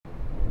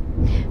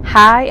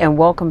Hi, and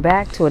welcome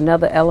back to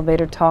another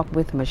Elevator Talk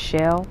with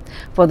Michelle.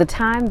 For the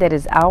time that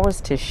is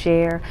ours to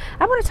share,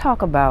 I want to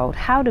talk about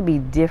how to be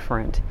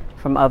different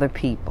from other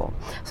people.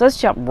 So let's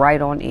jump right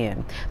on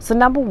in. So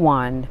number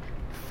one,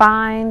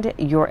 find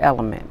your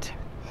element.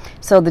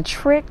 So the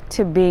trick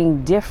to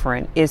being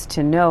different is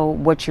to know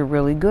what you're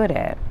really good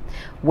at,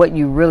 what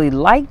you really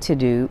like to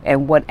do,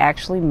 and what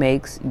actually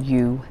makes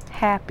you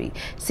happy.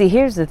 See,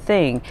 here's the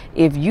thing.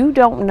 If you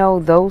don't know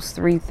those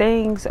three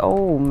things,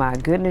 oh my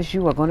goodness,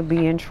 you are going to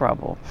be in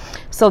trouble.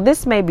 So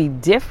this may be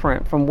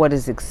different from what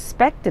is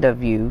expected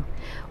of you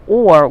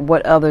or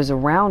what others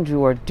around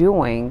you are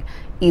doing,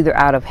 either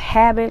out of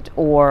habit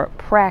or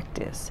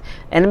practice.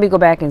 And let me go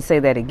back and say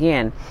that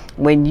again.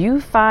 When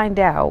you find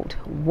out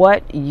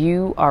what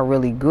you are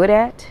really good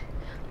at,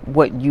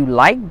 what you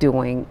like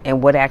doing,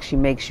 and what actually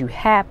makes you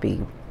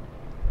happy,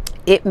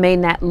 it may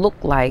not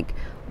look like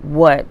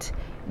what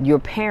your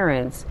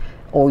parents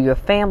or your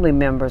family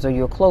members or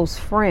your close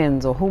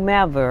friends or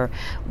whomever,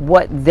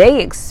 what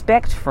they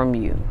expect from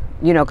you.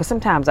 You know, because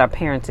sometimes our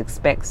parents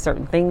expect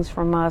certain things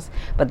from us,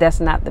 but that's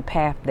not the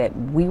path that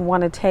we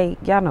want to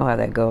take. Y'all know how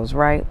that goes,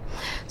 right?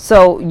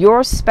 So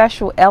your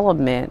special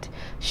element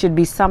should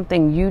be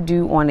something you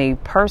do on a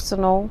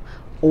personal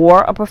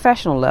or a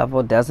professional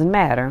level, doesn't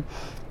matter.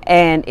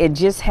 And it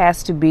just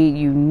has to be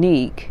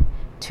unique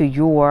to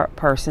your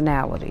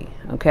personality,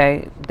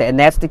 okay? And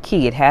that's the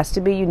key. It has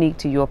to be unique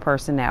to your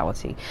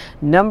personality.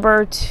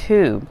 Number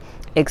two,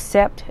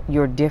 accept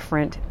your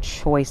different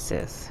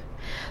choices.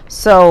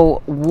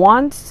 So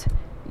once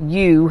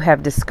you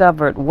have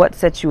discovered what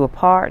sets you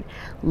apart,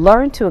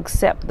 learn to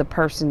accept the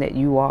person that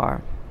you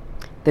are.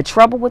 The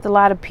trouble with a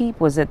lot of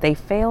people is that they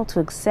fail to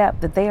accept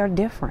that they are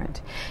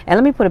different. And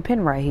let me put a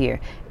pin right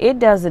here. It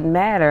doesn't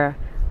matter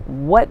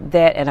what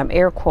that, and I'm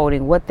air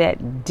quoting, what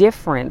that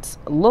difference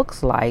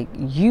looks like.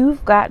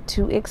 You've got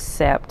to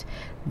accept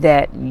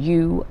that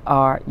you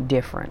are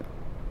different.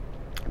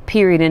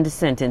 Period. End of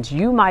sentence.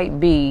 You might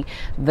be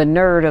the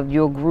nerd of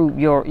your group,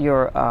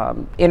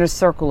 your inner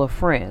circle of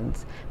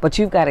friends, but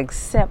you've got to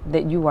accept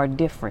that you are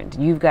different.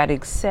 You've got to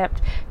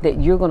accept that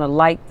you're going to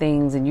like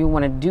things and you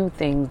want to do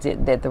things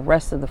that the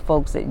rest of the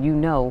folks that you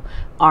know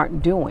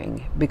aren't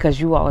doing, because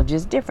you all are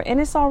just different,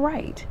 and it's all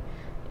right.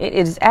 It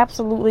is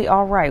absolutely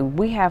all right.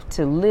 We have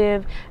to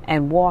live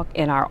and walk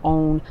in our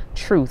own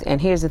truth.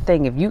 And here's the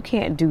thing. If you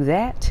can't do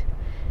that,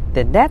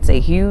 then that's a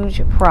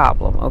huge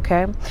problem,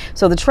 okay?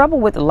 So the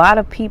trouble with a lot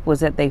of people is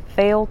that they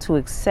fail to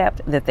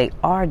accept that they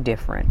are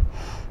different.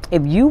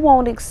 If you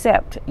won't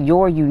accept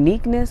your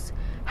uniqueness,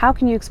 how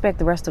can you expect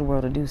the rest of the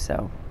world to do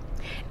so?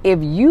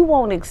 If you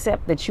won't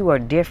accept that you are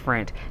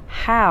different,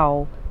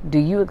 how do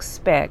you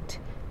expect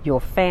your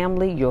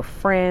family, your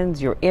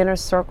friends, your inner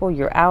circle,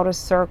 your outer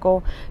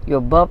circle, your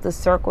above the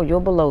circle,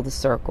 your below the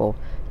circle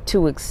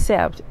to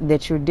accept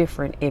that you're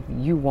different if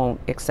you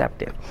won't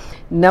accept it?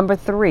 Number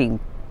three,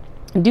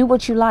 do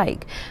what you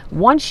like.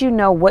 Once you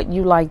know what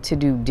you like to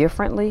do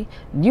differently,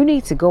 you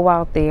need to go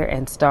out there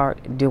and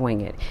start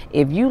doing it.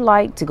 If you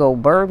like to go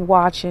bird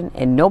watching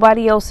and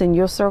nobody else in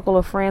your circle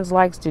of friends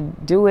likes to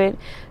do it,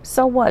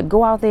 so what?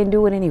 Go out there and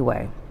do it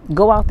anyway.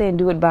 Go out there and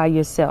do it by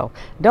yourself.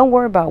 Don't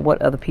worry about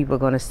what other people are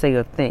going to say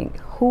or think.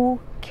 Who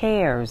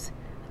cares?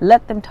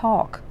 Let them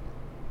talk.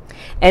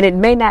 And it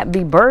may not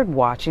be bird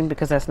watching,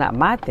 because that's not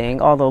my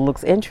thing, although it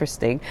looks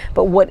interesting.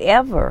 But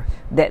whatever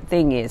that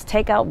thing is,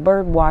 take out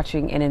bird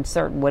watching and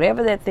insert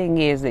whatever that thing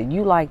is that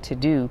you like to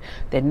do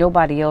that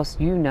nobody else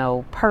you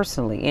know,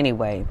 personally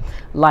anyway,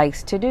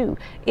 likes to do.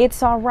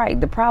 It's all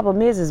right. The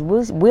problem is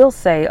we'll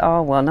say,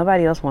 oh, well,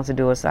 nobody else wants to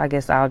do it, so I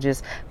guess I'll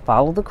just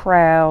follow the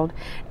crowd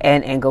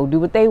and go do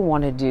what they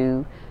want to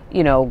do.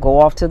 You know, go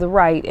off to the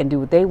right and do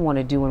what they want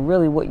to do. And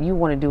really what you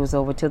want to do is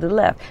over to the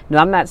left. Now,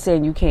 I'm not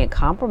saying you can't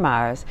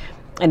compromise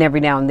and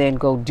every now and then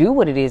go do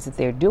what it is that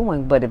they're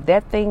doing. But if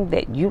that thing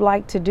that you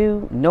like to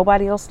do,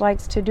 nobody else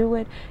likes to do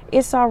it,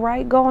 it's all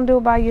right. Go and do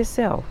it by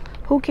yourself.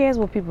 Who cares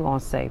what people are going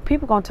to say?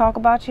 People are going to talk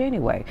about you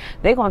anyway.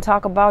 They're going to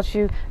talk about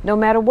you no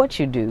matter what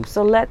you do.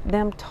 So let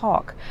them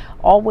talk.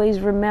 Always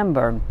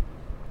remember,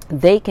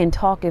 they can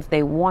talk if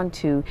they want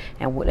to,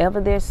 and whatever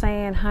they're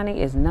saying,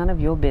 honey, is none of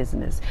your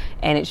business,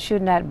 and it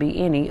should not be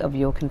any of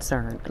your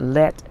concern.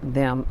 Let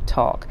them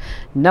talk.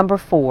 Number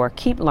four,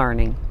 keep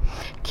learning.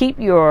 Keep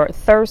your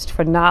thirst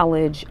for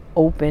knowledge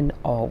open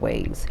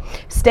always.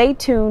 Stay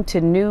tuned to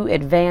new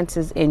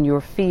advances in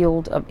your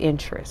field of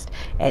interest.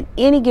 At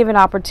any given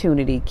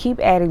opportunity, keep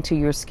adding to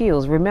your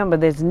skills. Remember,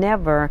 there's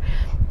never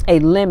a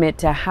limit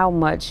to how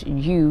much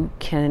you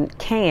can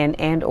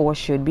and or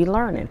should be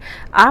learning.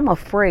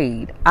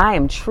 I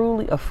am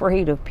truly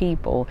afraid of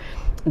people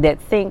that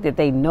think that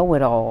they know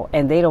it all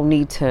and they don't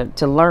need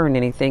to learn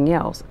anything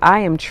else. I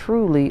am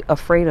truly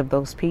afraid of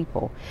those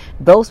people.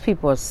 Those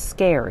people are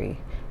scary.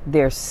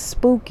 They're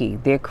spooky.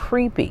 They're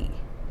creepy.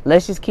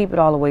 Let's just keep it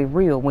all the way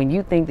real. When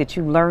you think that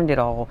you learned it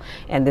all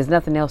and there's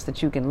nothing else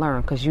that you can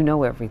learn because you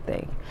know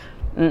everything.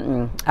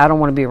 I don't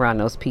want to be around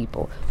those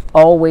people.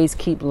 Always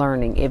keep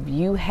learning. If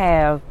you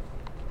have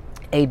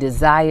a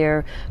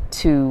desire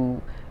to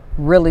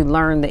really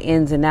learn the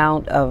ins and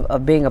out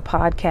of being a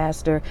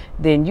podcaster,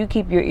 then you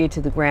keep your ear to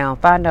the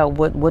ground. Find out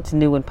what's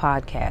new in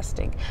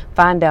podcasting.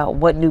 Find out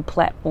what new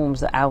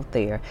platforms are out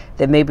there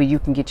that maybe you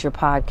can get your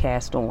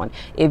podcast on.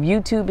 If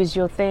YouTube is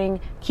your thing,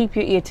 keep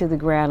your ear to the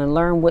ground and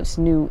learn what's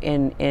new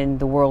in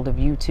the world of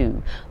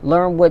YouTube.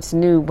 Learn what's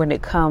new when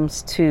it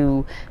comes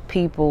to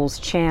people's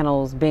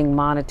channels being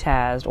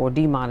monetized or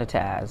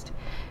demonetized.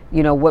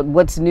 You know,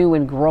 what's new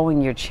in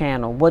growing your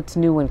channel, what's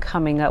new in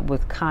coming up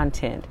with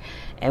content,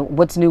 and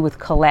what's new with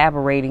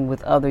collaborating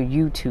with other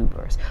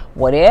YouTubers.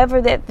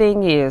 Whatever that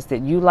thing is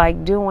that you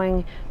like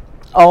doing,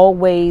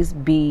 always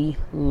be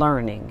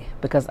learning,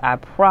 because I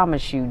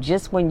promise you,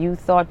 just when you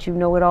thought you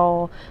know it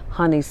all,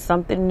 honey,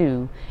 something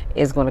new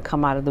is going to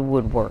come out of the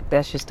woodwork.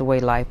 That's just the way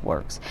life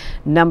works.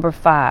 Number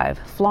 5,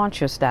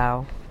 flaunt your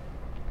style.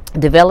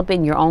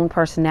 Developing your own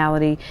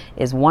personality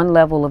is one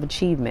level of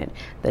achievement.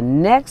 The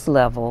next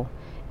level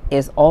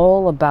is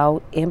all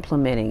about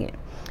implementing it.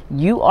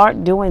 You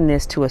aren't doing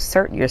this to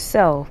assert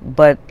yourself,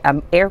 but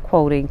I'm air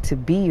quoting, to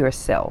be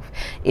yourself.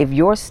 If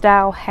your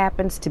style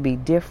happens to be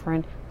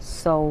different,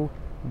 so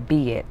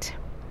be it.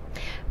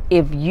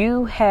 If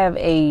you have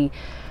a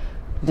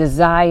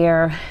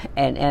desire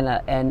and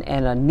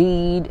a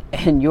need,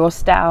 and your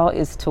style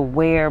is to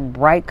wear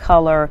bright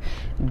color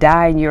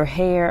dye in your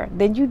hair,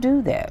 then you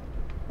do that.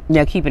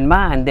 Now, keep in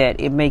mind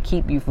that it may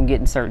keep you from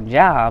getting certain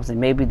jobs,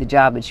 and maybe the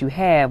job that you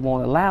have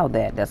won't allow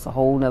that. That's a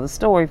whole nother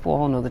story for a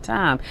whole nother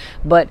time.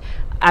 But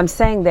I'm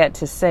saying that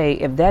to say,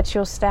 if that's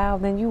your style,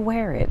 then you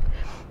wear it.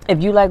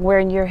 If you like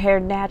wearing your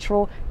hair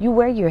natural, you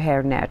wear your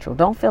hair natural.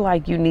 Don't feel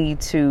like you need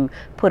to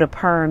put a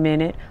perm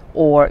in it,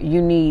 or you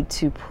need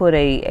to put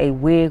a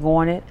wig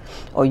on it,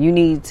 or you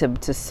need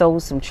to sew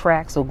some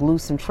tracks or glue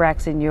some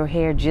tracks in your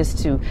hair just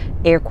to,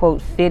 air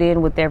quote, fit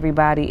in with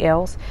everybody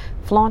else.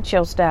 Flaunt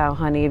your style,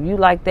 honey. If you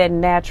like that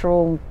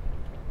natural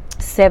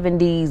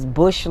 70s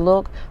bush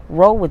look,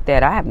 roll with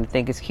that. I happen to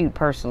think it's cute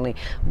personally,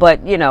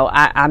 but you know,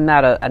 I'm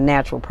not a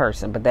natural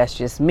person, but that's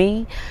just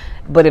me.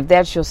 But if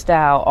that's your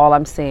style, all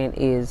I'm saying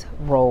is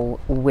roll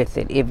with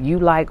it. If you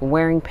like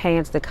wearing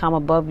pants that come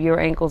above your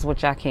ankles,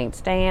 which I can't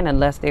stand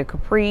unless they're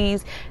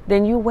capris,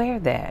 then you wear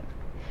that.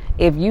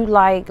 If you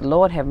like,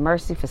 Lord have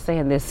mercy for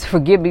saying this,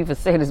 forgive me for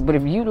saying this, but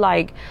if you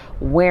like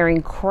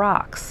wearing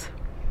Crocs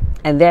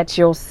and that's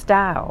your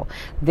style,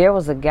 there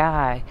was a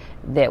guy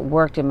that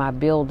worked in my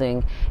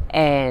building,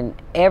 and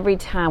every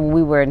time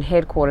we were in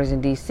headquarters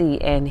in DC,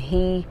 and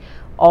he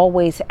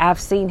always, I've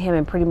seen him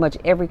in pretty much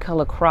every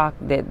color Croc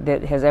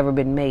that has ever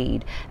been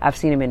made. I've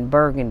seen him in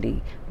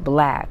burgundy,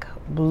 black,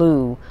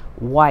 blue,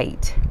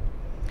 white,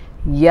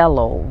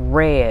 yellow,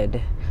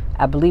 red.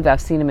 I believe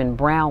I've seen him in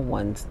brown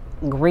ones,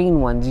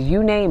 green ones,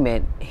 you name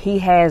it. He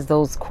has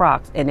those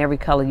Crocs in every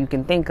color you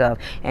can think of.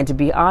 And to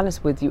be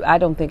honest with you, I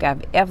don't think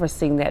I've ever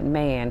seen that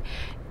man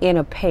in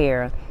a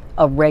pair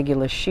of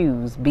regular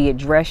shoes, be it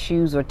dress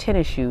shoes or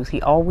tennis shoes.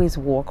 He always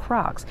wore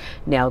Crocs.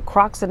 Now,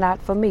 Crocs are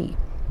not for me.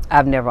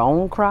 I've never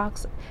owned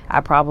Crocs.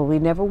 I probably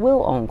never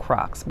will own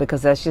Crocs,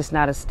 because that's just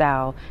not a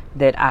style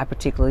that I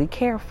particularly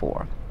care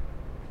for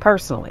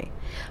personally.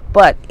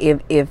 But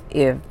if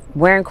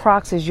wearing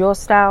Crocs is your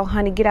style,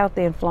 honey, get out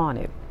there and flaunt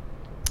it.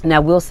 Now, I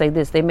will say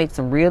this, they make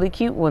some really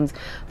cute ones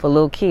for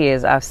little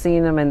kids. I've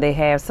seen them, and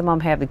some of them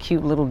have the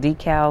cute little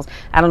decals.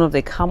 I don't know if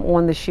they come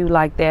on the shoe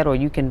like that, or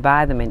you can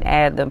buy them and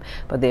add them,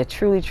 but they're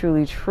truly,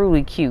 truly,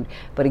 truly cute.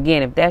 But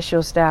again, if that's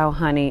your style,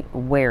 honey,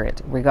 wear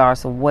it,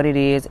 regardless of what it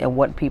is and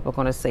what people are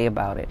going to say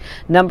about it.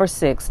 Number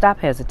 6, stop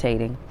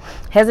hesitating.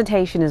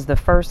 Hesitation is the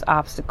first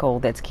obstacle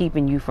that's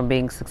keeping you from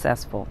being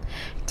successful.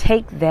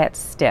 Take that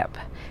step.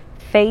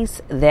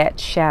 Face that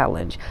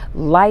challenge.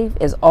 Life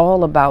is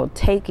all about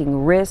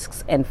taking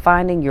risks and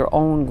finding your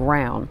own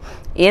ground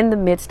in the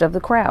midst of the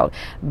crowd.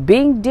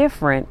 Being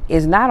different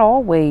is not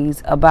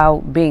always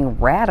about being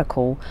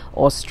radical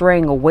or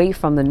straying away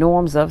from the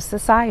norms of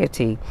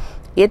society.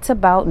 It's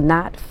about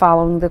not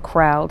following the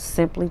crowd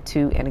simply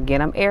to, and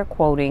again, I'm air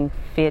quoting,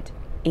 fit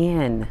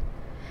in.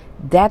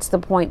 That's the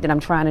point that I'm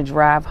trying to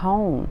drive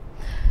home.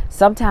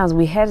 Sometimes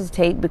we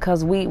hesitate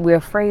because we're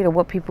afraid of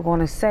what people are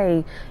going to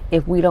say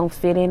if we don't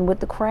fit in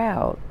with the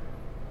crowd.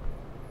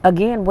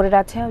 Again, what did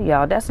I tell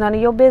y'all? That's none of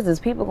your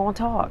business. People are going to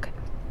talk.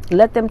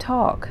 Let them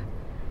talk.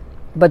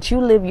 But you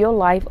live your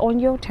life on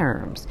your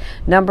terms.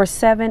 Number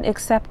 7,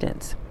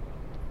 acceptance.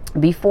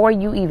 Before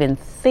you even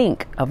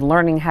think of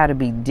learning how to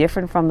be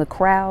different from the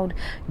crowd,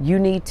 you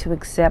need to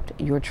accept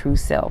your true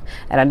self.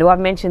 And I know I've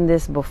mentioned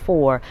this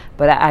before,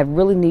 but I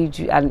really need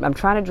you. I'm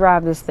trying to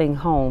drive this thing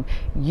home.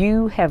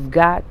 You have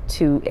got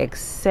to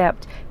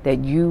accept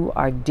that you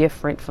are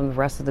different from the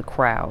rest of the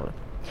crowd.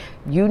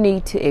 You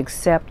need to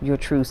accept your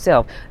true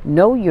self.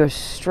 Know your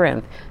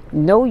strength.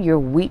 Know your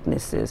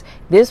weaknesses.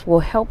 This will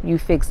help you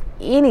fix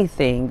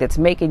anything that's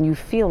making you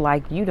feel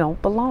like you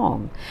don't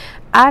belong.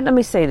 Let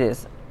me say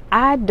this.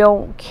 I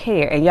don't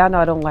care, and y'all know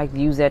I don't like to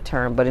use that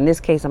term, but in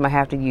this case, I'm going to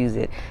have to use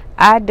it.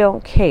 I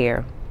don't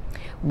care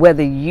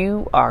whether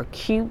you are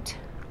cute,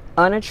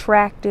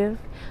 unattractive,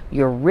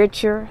 you're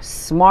richer,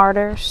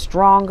 smarter,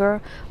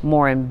 stronger,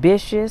 more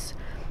ambitious,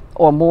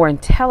 or more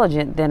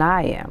intelligent than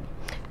I am.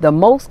 The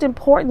most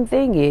important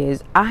thing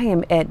is I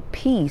am at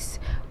peace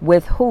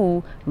with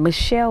who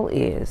Michelle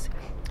is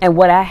and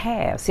what I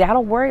have. See, I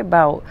don't worry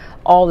about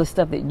all the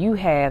stuff that you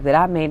have that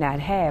I may not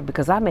have,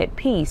 because I'm at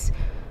peace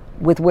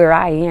with where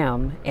I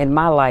am in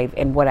my life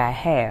and what I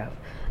have.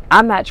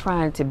 I'm not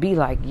trying to be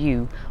like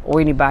you or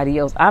anybody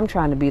else. I'm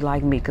trying to be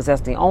like me, because that's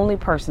the only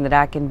person that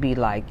I can be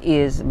like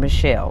is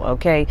Michelle,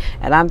 okay?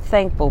 And I'm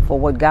thankful for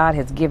what God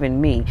has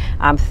given me.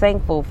 I'm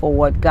thankful for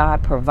what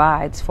God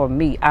provides for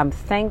me. I'm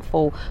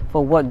thankful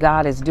for what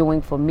God is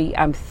doing for me.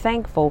 I'm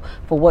thankful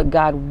for what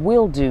God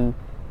will do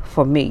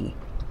for me.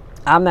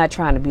 I'm not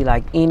trying to be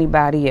like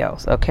anybody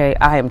else, okay?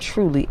 I am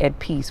truly at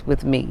peace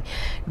with me.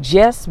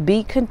 Just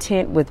be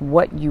content with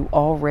what you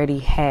already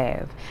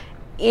have.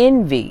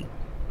 Envy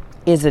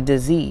is a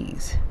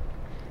disease.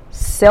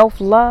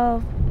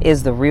 Self-love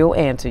is the real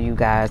answer, you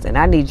guys. And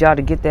I need y'all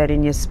to get that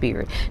in your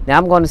spirit. Now,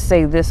 I'm going to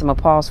say this. I'm going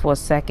to pause for a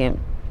second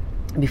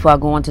before I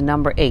go on to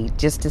number 8,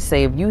 just to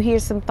say, if you hear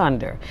some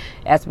thunder,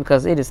 that's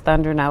because it is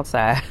thundering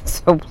outside.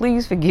 So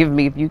please forgive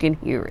me if you can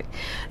hear it.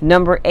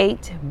 Number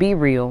 8, be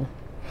real.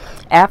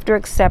 After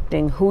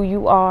accepting who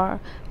you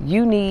are,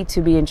 you need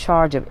to be in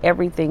charge of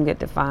everything that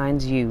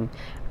defines you.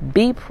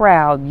 Be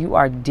proud you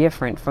are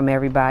different from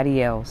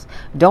everybody else.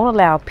 Don't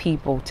allow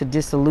people to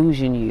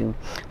disillusion you.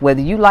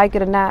 Whether you like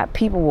it or not,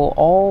 people will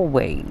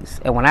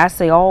always, and when I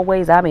say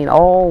always, I mean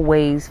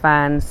always,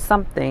 find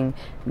something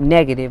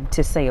negative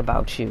to say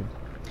about you.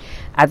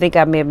 I think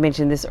I may have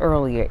mentioned this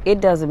earlier.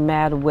 It doesn't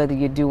matter whether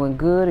you're doing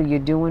good or you're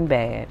doing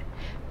bad.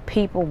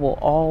 People will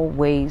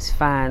always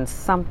find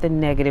something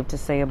negative to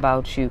say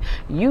about you.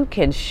 You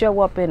can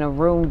show up in a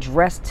room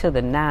dressed to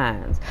the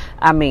nines.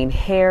 I mean,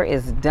 hair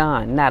is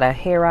done, not a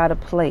hair out of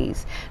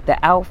place. The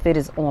outfit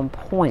is on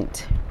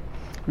point.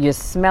 You're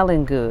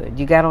smelling good.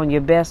 You got on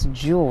your best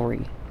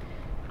jewelry.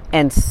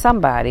 And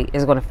somebody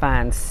is going to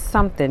find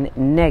something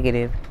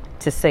negative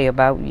to say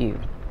about you.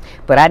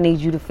 But I need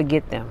you to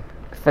forget them.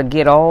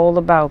 Forget all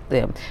about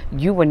them.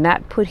 You were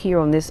not put here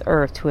on this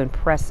earth to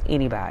impress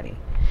anybody.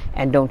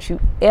 And don't you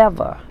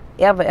ever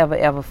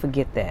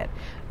forget that.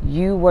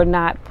 You were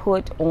not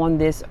put on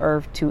this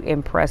earth to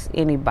impress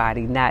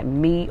anybody, not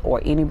me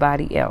or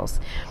anybody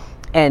else.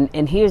 And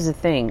here's the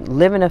thing,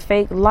 living a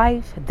fake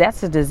life,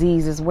 that's a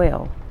disease as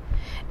well.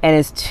 And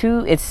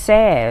it's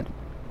sad.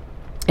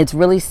 It's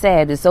really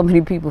sad that so many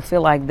people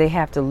feel like they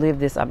have to live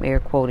this, I'm air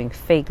quoting,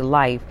 fake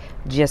life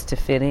just to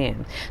fit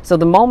in. So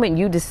the moment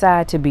you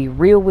decide to be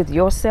real with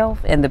yourself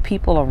and the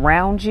people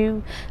around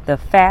you, the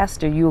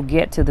faster you'll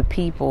get to the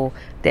people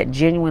that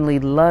genuinely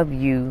love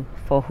you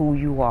for who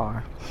you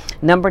are.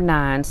 Number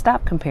 9,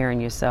 stop comparing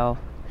yourself.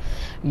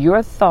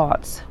 Your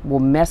thoughts will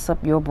mess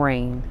up your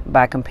brain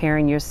by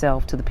comparing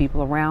yourself to the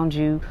people around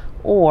you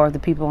or the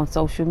people on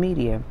social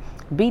media.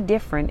 Be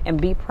different and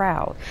be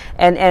proud.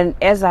 And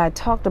as I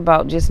talked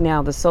about just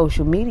now, the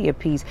social media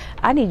piece,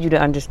 I need you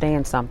to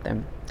understand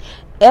something.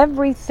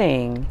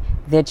 Everything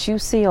that you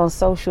see on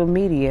social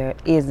media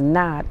is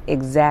not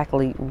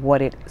exactly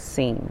what it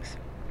seems.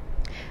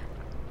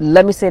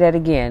 Let me say that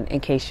again in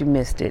case you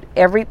missed it.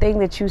 Everything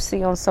that you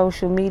see on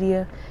social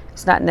media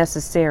is not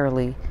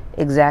necessarily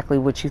exactly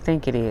what you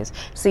think it is.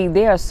 See,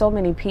 there are so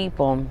many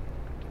people,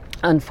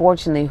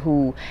 unfortunately,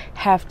 who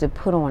have to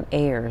put on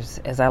airs,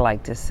 as I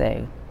like to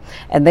say.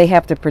 And they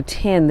have to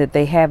pretend that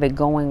they have it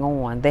going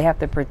on. They have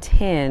to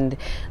pretend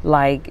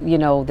like,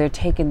 they're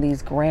taking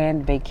these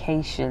grand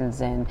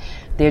vacations and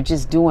they're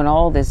just doing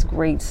all this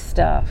great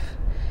stuff.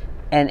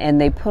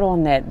 And they put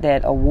on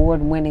that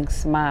award-winning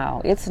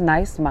smile. It's a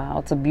nice smile.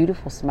 It's a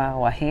beautiful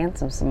smile, a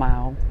handsome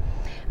smile.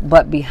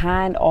 But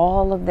behind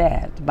all of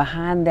that,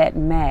 behind that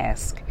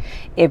mask,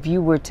 if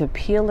you were to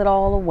peel it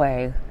all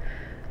away,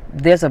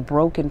 there's a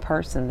broken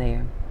person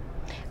there.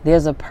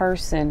 There's a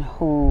person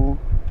who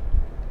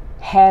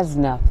has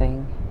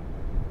nothing,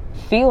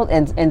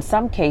 and in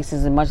some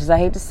cases, as much as I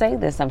hate to say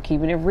this, I'm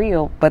keeping it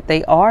real, but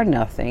they are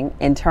nothing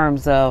in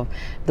terms of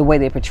the way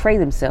they portray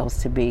themselves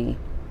to be.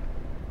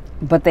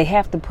 But they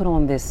have to put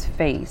on this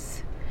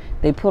face.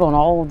 They put on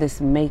all this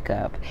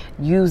makeup,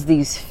 use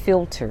these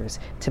filters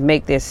to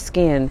make their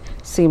skin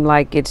seem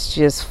like it's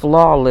just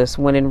flawless,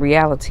 when in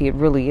reality it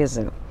really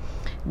isn't.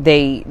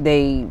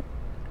 They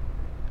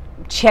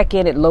check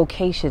in at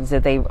locations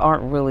that they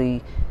aren't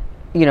really,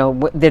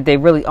 that they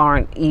really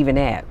aren't even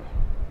at.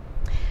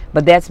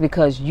 But that's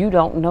because you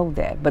don't know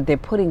that. But they're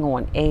putting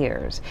on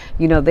airs.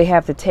 They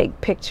have to take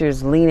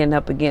pictures leaning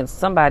up against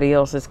somebody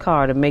else's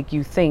car to make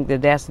you think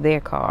that that's their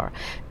car.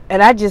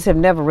 And I just have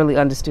never really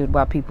understood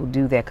why people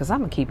do that, because I'm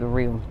going to keep it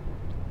real.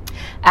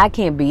 I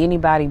can't be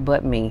anybody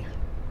but me.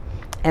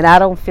 And I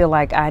don't feel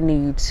like I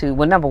need to.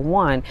 Well, number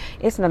one,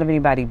 it's none of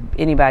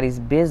anybody's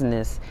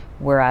business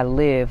where I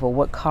live or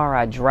what car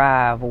I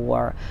drive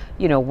or,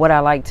 what I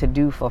like to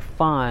do for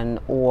fun,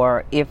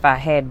 or if I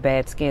had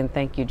bad skin.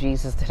 Thank you,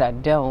 Jesus, that I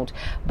don't.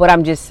 But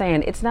I'm just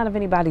saying, it's none of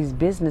anybody's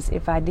business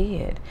if I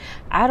did.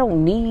 I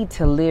don't need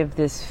to live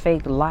this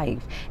fake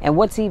life. And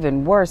what's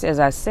even worse, as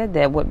I said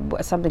that,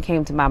 something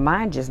came to my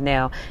mind just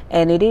now,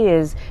 and it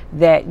is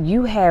that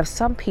you have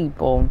some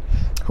people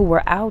who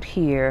are out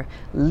here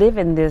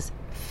living this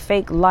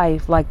fake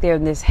life like they're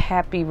in this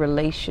happy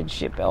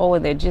relationship. Oh,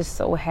 and they're just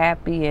so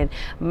happy, and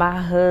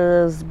my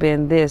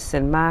husband this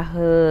and my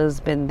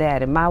husband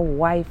that, and my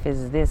wife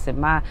is this and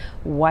my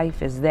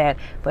wife is that.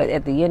 But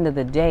at the end of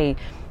the day,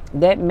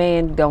 that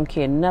man don't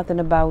care nothing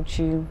about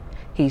you.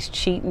 He's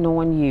cheating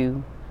on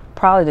you.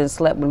 Probably done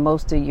slept with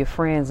most of your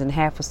friends and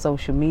half of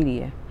social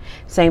media.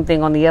 Same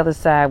thing on the other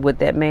side with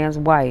that man's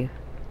wife.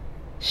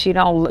 She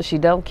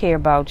don't care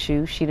about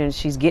you.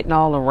 She's getting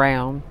all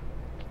around.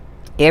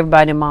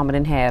 Everybody and mama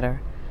done had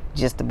her,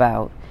 just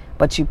about.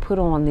 But you put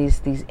on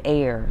these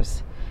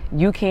airs.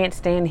 You can't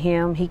stand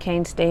him, he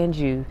can't stand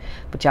you.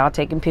 But y'all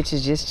taking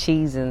pictures just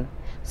cheesing,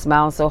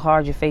 smiling so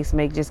hard your face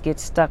may just get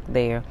stuck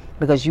there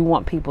because you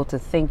want people to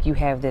think you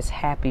have this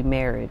happy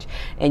marriage.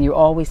 And you're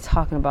always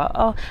talking about,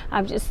 oh,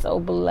 I'm just so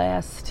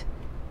blessed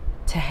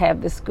to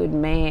have this good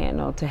man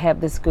or to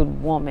have this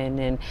good woman,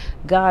 and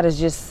God is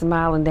just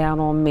smiling down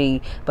on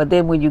me. But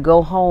then when you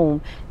go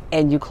home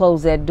and you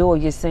close that door,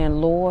 you're saying,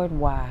 Lord,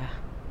 why?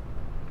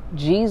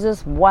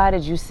 Jesus, why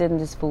did you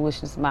send this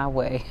foolishness my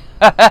way?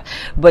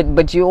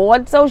 but you're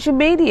on social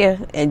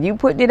media and you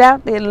putting it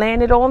out there,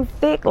 laying it on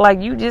thick like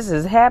you just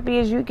as happy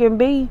as you can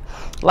be,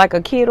 like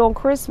a kid on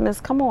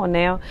Christmas. Come on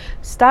now.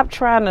 Stop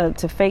trying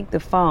to fake the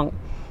funk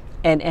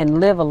and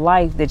live a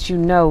life that you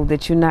know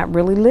that you're not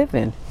really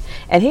living.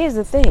 And here's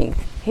the thing,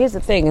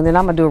 and then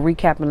I'm going to do a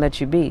recap and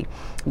let you be.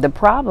 The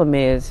problem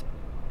is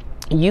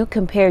you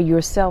compare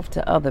yourself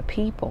to other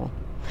people.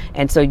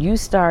 And so you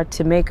start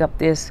to make up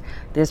this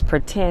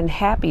pretend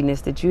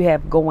happiness that you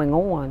have going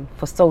on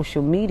for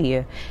social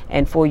media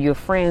and for your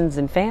friends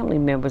and family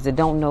members that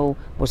don't know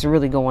what's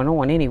really going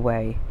on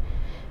anyway,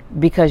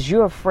 because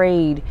you're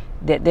afraid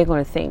that they're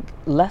going to think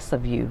less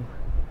of you,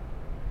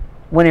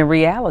 when in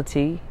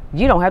reality,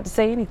 you don't have to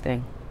say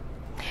anything.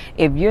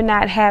 If you're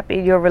not happy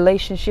in your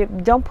relationship,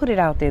 don't put it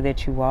out there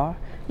that you are.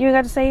 You ain't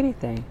got to say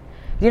anything.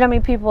 You know how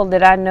many people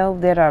that I know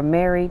that are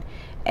married,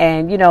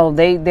 and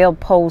they'll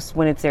post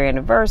when it's their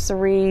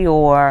anniversary,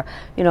 or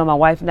my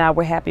wife and I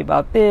were happy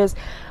about this,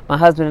 my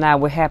husband and I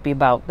were happy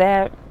about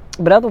that,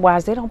 but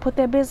otherwise they don't put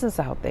their business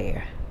out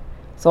there.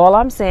 So all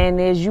I'm saying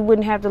is you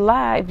wouldn't have to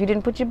lie if you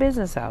didn't put your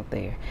business out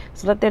there.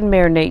 So let that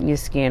marinate in your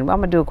skin. I'm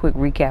going to do a quick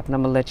recap and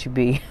I'm going to let you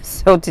be.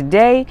 So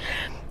today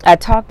I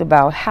talked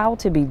about how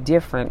to be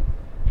different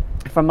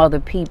from other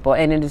people,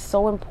 and it is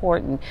so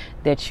important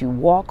that you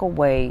walk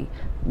away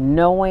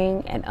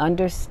knowing and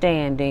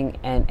understanding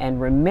and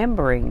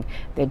remembering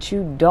that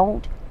you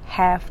don't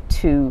have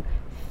to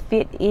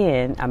fit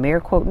in, I'm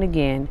air quoting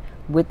again,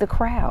 with the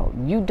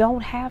crowd. You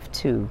don't have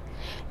to.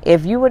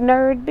 If you a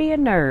nerd, be a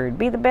nerd.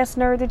 Be the best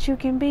nerd that you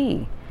can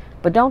be.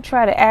 But don't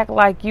try to act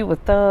like you a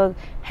thug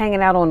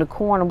hanging out on the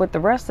corner with the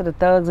rest of the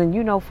thugs, and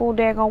full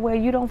daggone well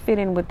you don't fit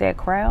in with that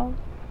crowd.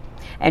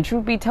 And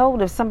truth be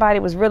told, if somebody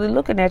was really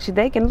looking at you,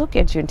 they can look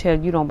at you and tell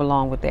you don't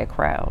belong with that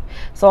crowd.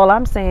 So all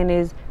I'm saying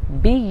is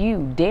be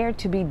you. Dare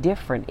to be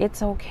different.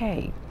 It's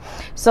okay.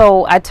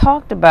 So I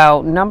talked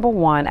about, number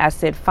one, I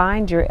said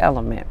find your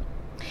element.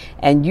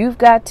 And you've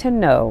got to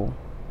know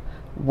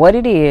what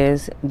it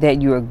is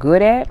that you're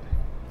good at,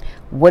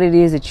 what it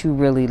is that you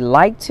really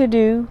like to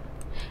do,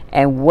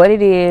 and what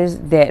it is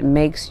that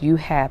makes you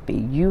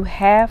happy. You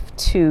have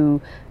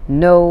to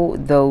know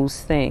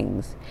those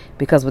things,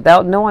 because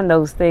without knowing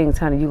those things,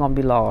 honey, you're going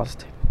to be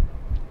lost.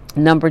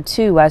 Number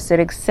two, I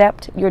said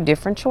accept your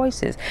different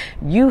choices.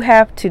 You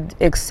have to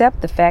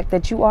accept the fact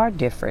that you are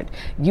different.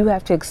 You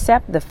have to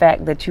accept the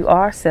fact that you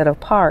are set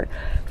apart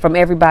from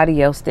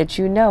everybody else that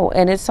you know,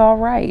 and it's all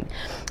right.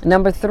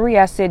 Number three,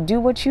 I said do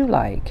what you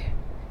like.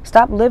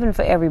 Stop living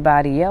for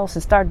everybody else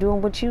and start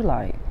doing what you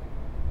like.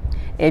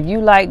 If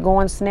you like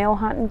going snail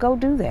hunting, go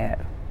do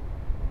that.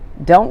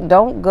 Don't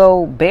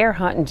go bear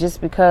hunting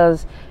just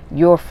because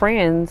your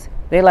friends,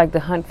 they like to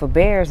hunt for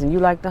bears and you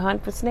like to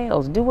hunt for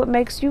snails. Do what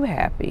makes you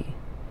happy.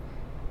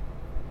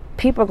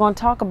 People are going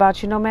to talk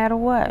about you no matter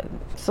what.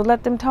 So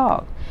let them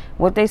talk.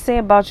 What they say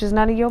about you is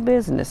none of your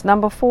business.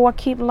 Number four,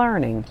 keep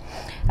learning.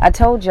 I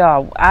told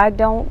y'all, I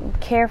don't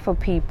care for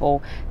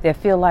people that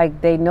feel like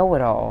they know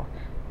it all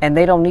and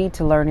they don't need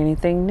to learn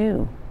anything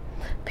new.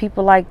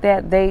 People like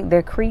that,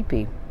 they're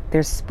creepy.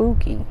 They're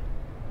spooky.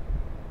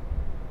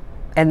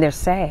 And they're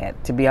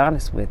sad, to be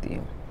honest with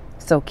you.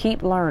 So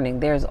keep learning.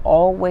 There's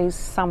always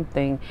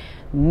something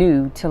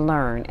new to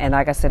learn. And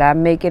like I said, I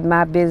make it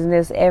my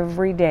business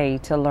every day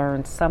to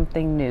learn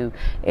something new.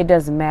 It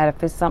doesn't matter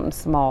if it's something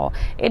small.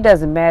 It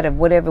doesn't matter if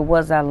whatever it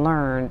was I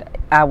learned,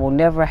 I will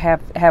never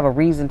have a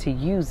reason to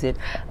use it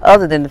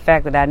other than the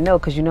fact that I know.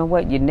 Because you know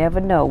what? You never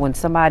know when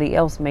somebody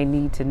else may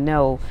need to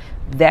know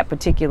that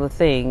particular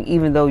thing,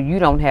 even though you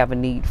don't have a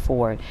need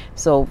for it.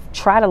 So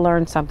try to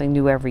learn something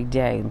new every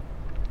day.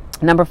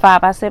 Number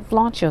 5, I said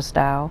flaunt your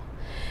style.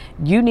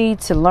 You need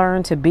to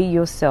learn to be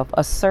yourself.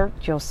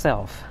 Assert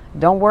yourself.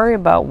 Don't worry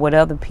about what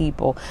other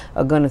people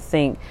are going to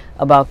think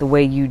about the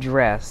way you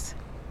dress.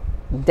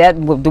 The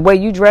way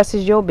you dress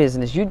is your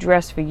business. You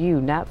dress for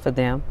you, not for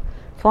them.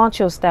 Flaunt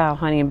your style,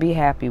 honey, and be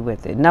happy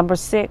with it. Number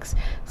 6,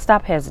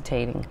 stop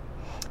hesitating.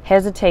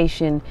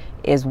 Hesitation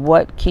is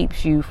what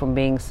keeps you from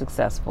being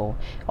successful.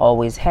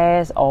 Always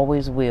has,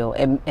 always will.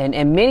 And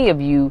many of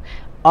you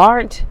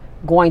aren't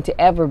going to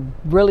ever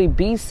really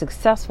be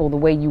successful the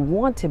way you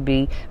want to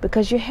be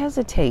because you're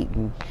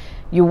hesitating.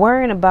 You're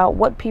worrying about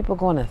what people are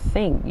going to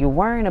think. You're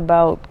worrying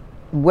about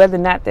whether or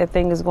not that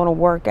thing is going to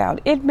work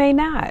out. It may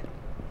not.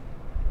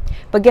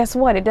 But guess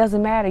what? It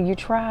doesn't matter. You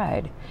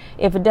tried.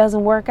 If it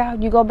doesn't work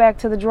out, you go back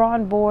to the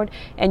drawing board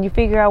and you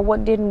figure out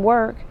what didn't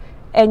work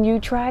and you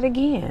try it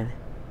again.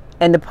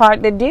 And the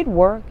part that did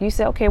work, you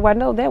say, okay, well, I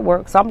know that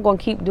works, so I'm going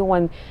to keep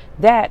doing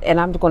that and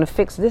I'm going to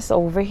fix this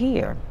over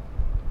here.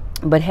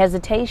 But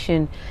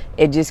hesitation,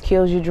 it just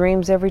kills your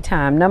dreams every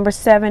time. Number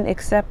 7,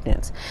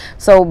 acceptance.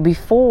 So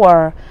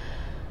before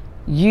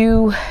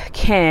you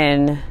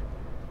can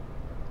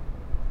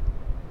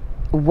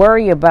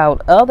worry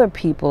about other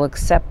people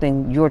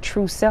accepting your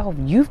true self,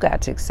 you've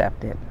got to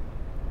accept it.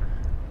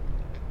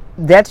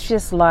 That's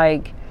just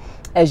like,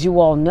 as you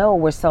all know,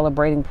 we're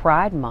celebrating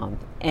Pride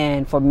Month.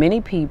 And for many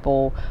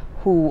people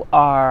who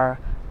are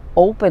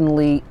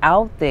openly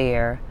out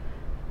there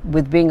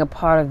with being a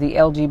part of the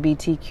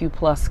LGBTQ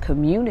plus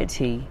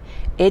community,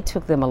 it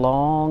took them a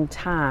long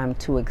time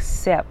to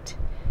accept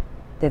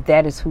that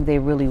that is who they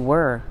really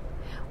were.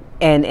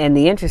 And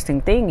the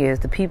interesting thing is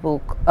the people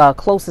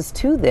closest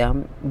to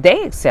them,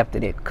 they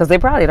accepted it because they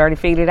probably had already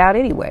figured it out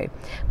anyway.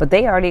 But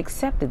they already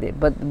accepted it.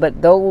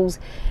 But those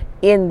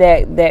in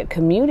that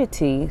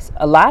community,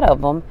 a lot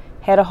of them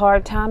had a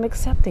hard time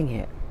accepting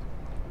it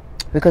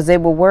because they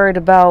were worried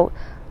about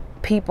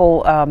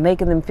people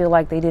making them feel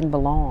like they didn't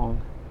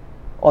belong.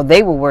 Or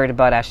they were worried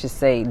about, I should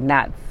say,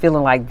 not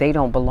feeling like they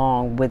don't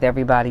belong with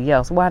everybody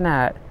else. Why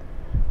not?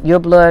 Your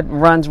blood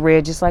runs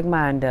red just like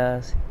mine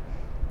does.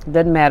 It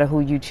doesn't matter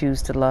who you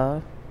choose to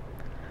love.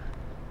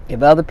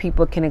 If other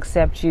people can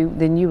accept you,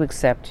 then you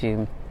accept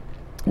you.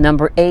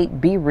 Number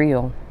 8, be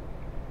real.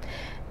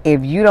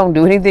 If you don't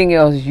do anything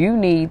else, you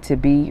need to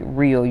be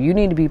real. You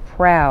need to be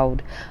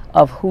proud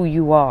of who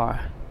you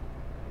are.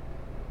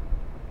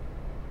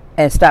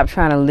 And stop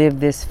trying to live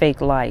this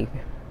fake life.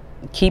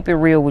 Keep it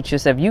real with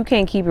yourself. You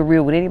can't keep it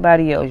real with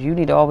anybody else. You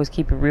need to always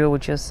keep it real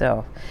with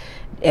yourself.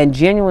 And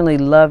genuinely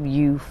love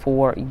you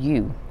for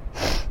you.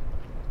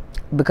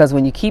 Because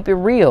when you keep it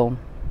real,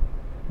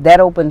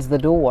 that opens the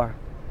door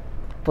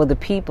for the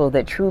people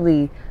that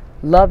truly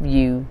love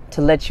you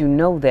to let you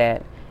know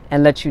that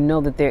and let you know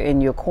that they're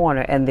in your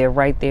corner and they're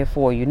right there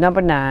for you. Number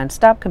 9,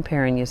 stop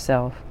comparing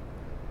yourself.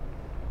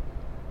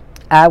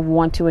 I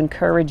want to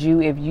encourage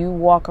you, if you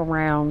walk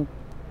around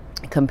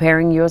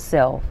comparing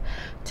yourself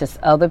to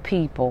other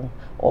people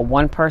or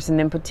one person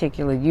in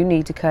particular, you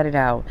need to cut it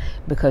out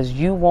because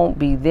you won't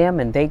be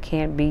them and they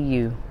can't be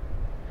you.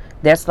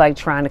 That's like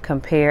trying to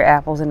compare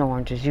apples and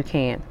oranges. You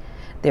can't.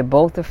 They're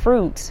both the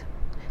fruits.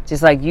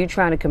 Just like you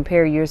trying to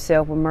compare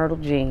yourself with Myrtle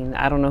Jean.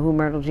 I don't know who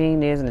Myrtle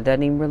Jean is and it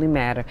doesn't even really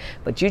matter.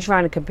 But you're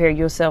trying to compare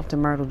yourself to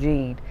Myrtle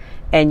Jean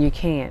and you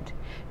can't.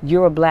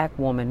 You're a black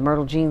woman.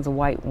 Myrtle Jean's a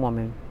white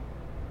woman.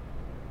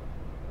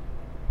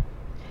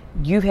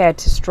 You've had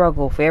to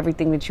struggle for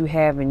everything that you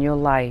have in your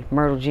life.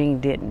 Myrtle Jean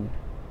didn't.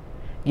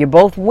 You're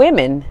both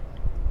women,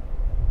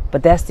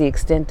 but that's the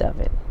extent of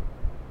it.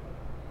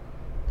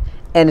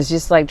 And it's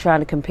just like trying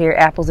to compare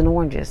apples and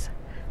oranges.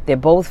 They're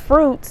both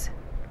fruits,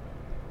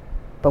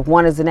 but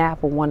one is an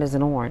apple, one is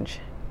an orange.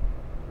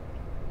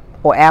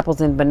 Or apples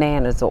and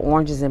bananas, or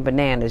oranges and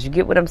bananas. You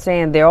get what I'm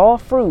saying? They're all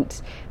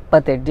fruits,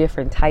 but they're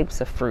different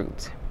types of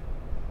fruits.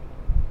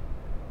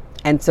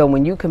 And so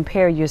when you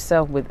compare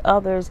yourself with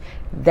others,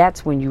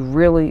 that's when you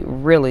really,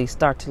 really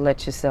start to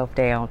let yourself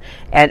down.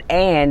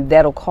 And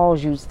that'll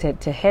cause you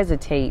to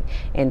hesitate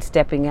in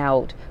stepping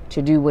out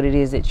to do what it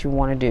is that you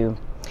want to do.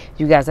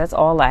 You guys, that's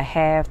all I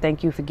have.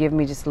 Thank you for giving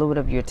me just a little bit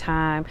of your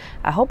time.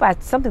 I hope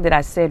something that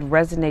I said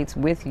resonates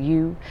with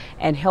you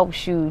and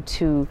helps you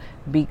to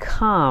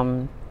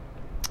become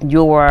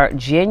your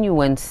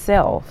genuine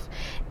self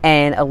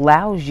and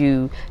allows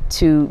you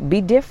to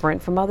be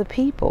different from other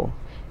people.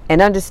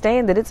 And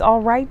understand that it's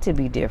all right to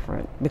be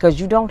different because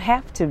you don't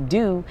have to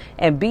do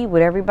and be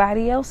what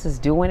everybody else is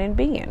doing and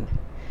being.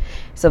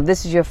 So if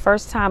this is your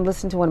first time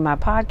listening to one of my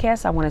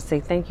podcasts, I want to say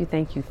thank you,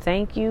 thank you,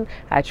 thank you.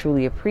 I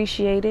truly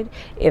appreciate it.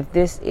 If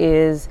this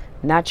is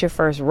not your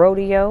first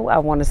rodeo, I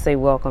want to say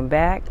welcome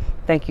back.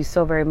 Thank you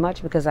so very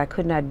much because I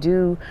could not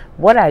do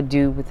what I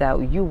do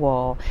without you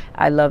all.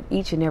 I love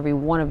each and every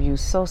one of you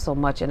so, so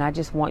much. And I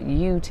just want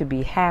you to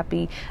be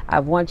happy. I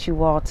want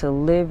you all to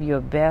live your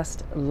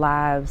best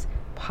lives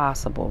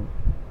possible.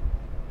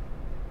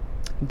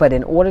 But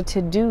in order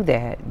to do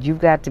that, you've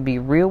got to be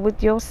real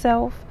with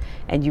yourself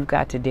and you've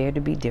got to dare to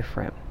be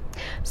different.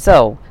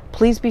 So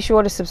please be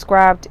sure to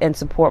subscribe and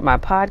support my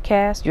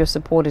podcast. Your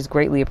support is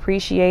greatly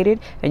appreciated,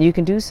 and you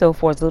can do so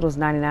for as little as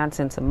 99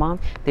 cents a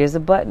month. There's a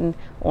button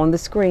on the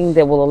screen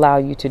that will allow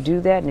you to do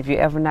that. And if you're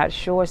ever not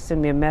sure,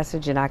 send me a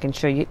message and I can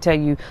tell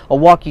you or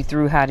walk you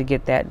through how to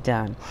get that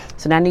done.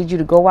 So now I need you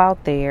to go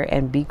out there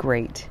and be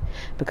great,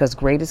 because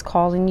great is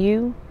calling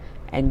you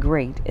and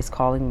great is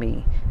calling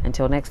me.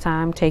 Until next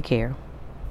time, take care.